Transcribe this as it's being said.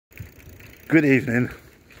Good evening.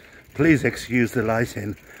 Please excuse the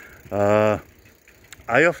lighting. I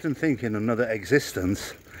often think in another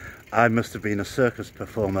existence I must have been a circus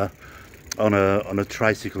performer on a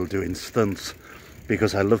tricycle doing stunts,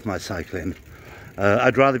 because I love my cycling.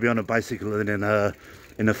 I'd rather be on a bicycle than in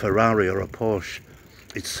a Ferrari or a Porsche.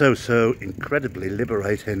 It's so incredibly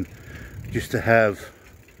liberating just to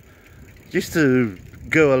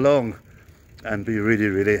go along and be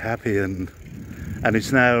really happy. And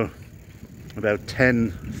it's now about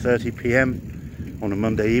 10:30 p.m. on a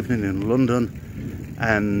Monday evening in London,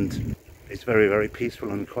 and it's very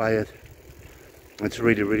peaceful and quiet. It's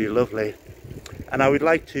really lovely, and I would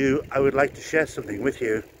like to share something with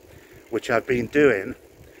you, which I've been doing.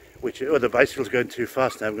 Oh, the bicycle's going too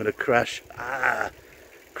fast now. I'm going to crash.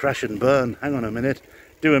 Crash and burn. Hang on a minute.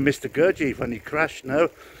 Do a Mr. Gurdjieff when you crash. No.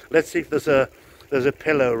 Let's see if there's a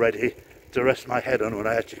pillow ready to rest my head on when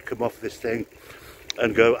I actually come off this thing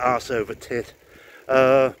and go arse over tit.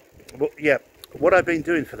 Well, yeah, what I've been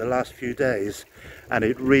doing for the last few days, and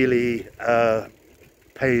it really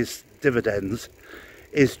pays dividends,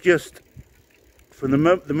 is just from the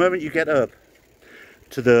moment you get up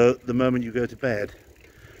to the moment you go to bed,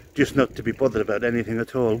 just not to be bothered about anything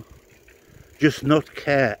at all. Just not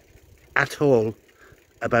care at all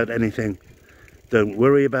about anything. Don't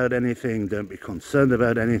worry about anything. Don't be concerned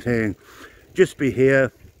about anything. Just be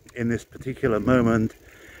here in this particular moment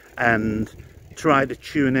and try to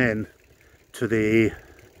tune in to the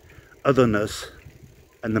otherness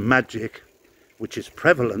and the magic which is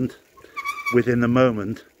prevalent within the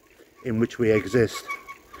moment in which we exist.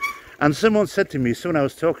 And someone said to me, someone I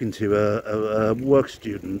was talking to, a work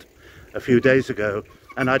student a few days ago,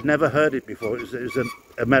 and I'd never heard it before. It was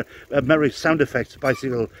a merry sound effects,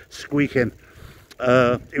 bicycle squeaking.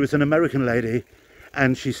 It was an American lady,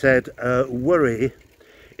 and she said, worry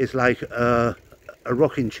is like a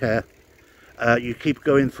rocking chair. You keep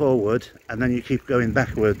going forward and then you keep going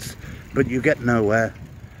backwards, but you get nowhere.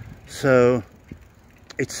 So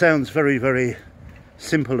it sounds very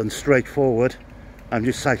simple and straightforward. I'm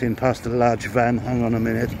just cycling past a large van. Hang on a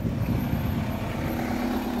minute.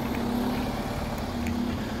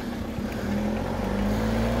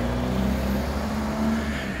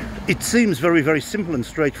 It seems very simple and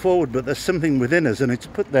straightforward, but there's something within us, and it's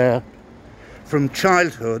put there from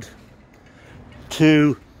childhood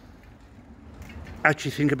to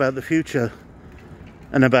actually think about the future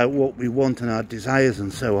and about what we want and our desires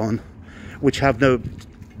and so on, which have no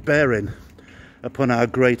bearing upon our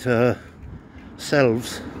greater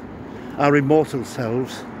selves, our immortal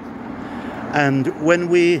selves. And when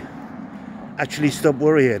we actually stop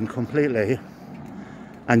worrying completely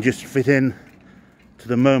and just fit in to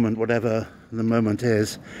the moment, whatever the moment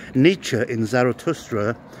is. Nietzsche in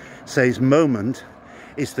Zarathustra says moment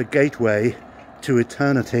is the gateway to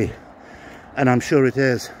eternity, and I'm sure it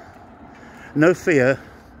is. No fear,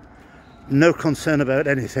 no concern about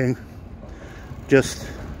anything, just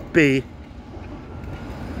be,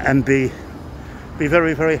 and be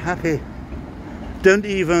very happy. Don't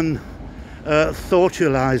even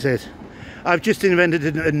thoughtualize it. I've just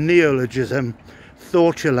invented a neologism,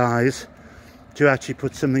 thoughtualize, to actually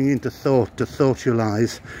put something into thought, to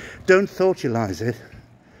thoughtualize. Don't thoughtualize it,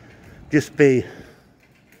 just be,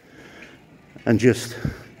 and just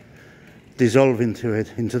dissolve into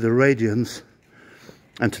it, into the radiance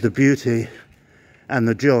and to the beauty and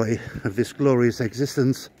the joy of this glorious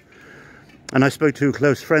existence. And I spoke to a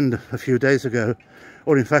close friend a few days ago,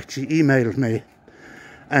 or in fact she emailed me,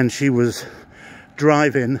 and she was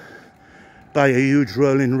driving by a huge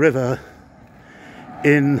rolling river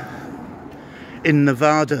in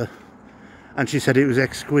Nevada, and she said it was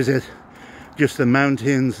exquisite. Just the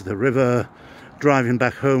mountains, the river, driving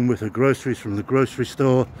back home with the groceries from the grocery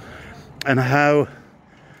store, and how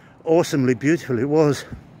awesomely beautiful it was.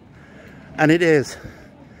 And it is.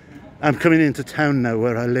 I'm coming into town now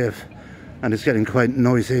where I live, and it's getting quite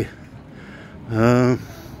noisy.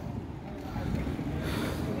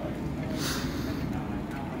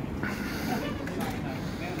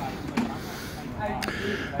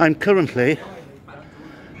 I'm currently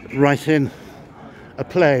writing a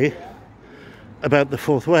play about the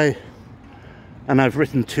fourth way, and I've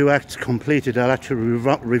written 2 acts completed. I'll actually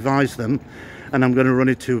revise them, and I'm going to run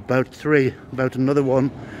it to about 3, about another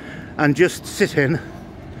one, and just sitting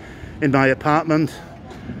in my apartment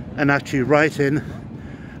and actually writing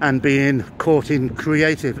and being caught in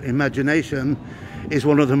creative imagination is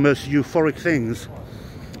one of the most euphoric things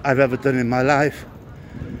I've ever done in my life.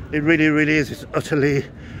 It really is. It's utterly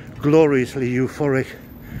gloriously euphoric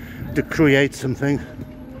to create something.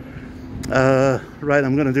 Right,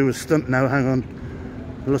 I'm going to do a stunt now. Hang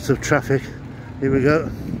on. Lots of traffic. Here we go.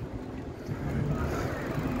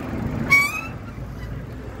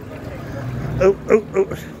 Oh, oh, oh.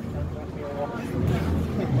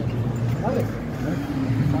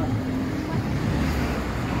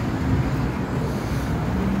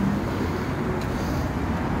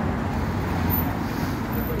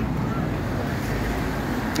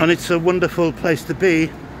 And it's a wonderful place to be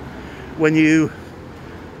when you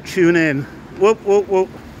tune in. Whoop, whoop, whoop.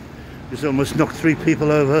 Just almost knocked 3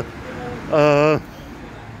 people over.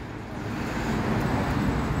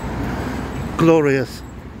 Glorious.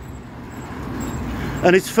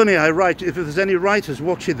 And it's funny, I write, if there's any writers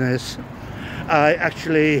watching this,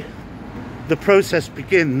 the process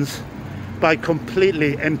begins by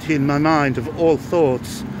completely emptying my mind of all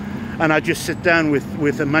thoughts, and I just sit down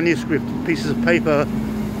with a manuscript, pieces of paper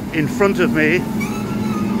in front of me,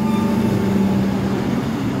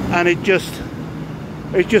 and it just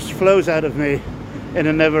flows out of me in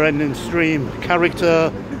a never-ending stream.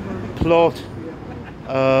 Character, plot,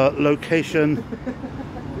 location,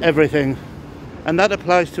 everything. And that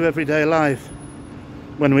applies to everyday life,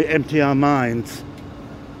 when we empty our minds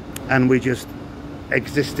and we just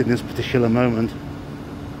exist in this particular moment.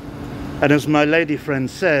 And as my lady friend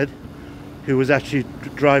said, who was actually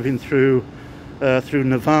driving through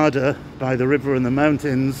Nevada by the river and the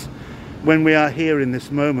mountains, when we are here in this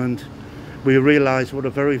moment, we realize what a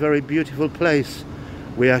very, very beautiful place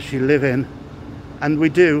we actually live in. And we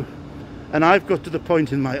do. And I've got to the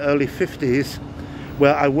point in my early 50s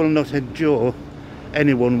where I will not endure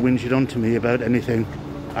anyone whinging on to me about anything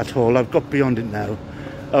at all. I've got beyond it now.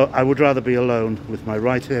 I would rather be alone with my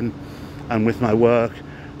writing and with my work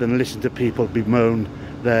than listen to people bemoan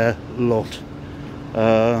their lot.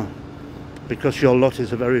 Because your lot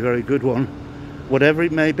is a very, very good one, whatever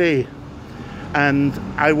it may be. And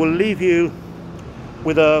I will leave you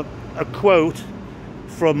with a quote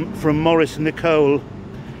from Maurice Nicole.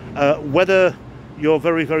 Whether you're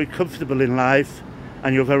very, very comfortable in life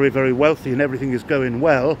and you're very, very wealthy and everything is going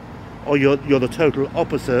well, or you're the total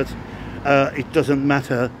opposite, it doesn't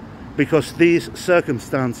matter, because these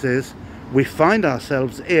circumstances we find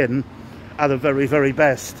ourselves in are the very, very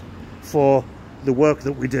best for the work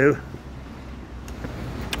that we do.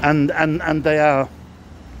 And they are.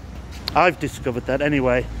 I've discovered that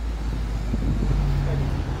anyway.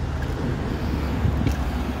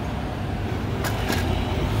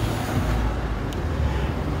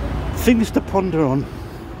 Things to ponder on.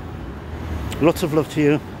 Lots of love to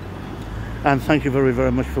you, and thank you very,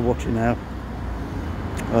 very much for watching now.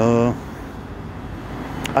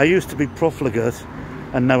 I used to be profligate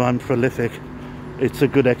and now I'm prolific. It's a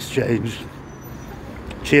good exchange.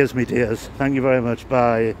 Cheers, me dears. Thank you very much.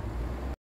 Bye.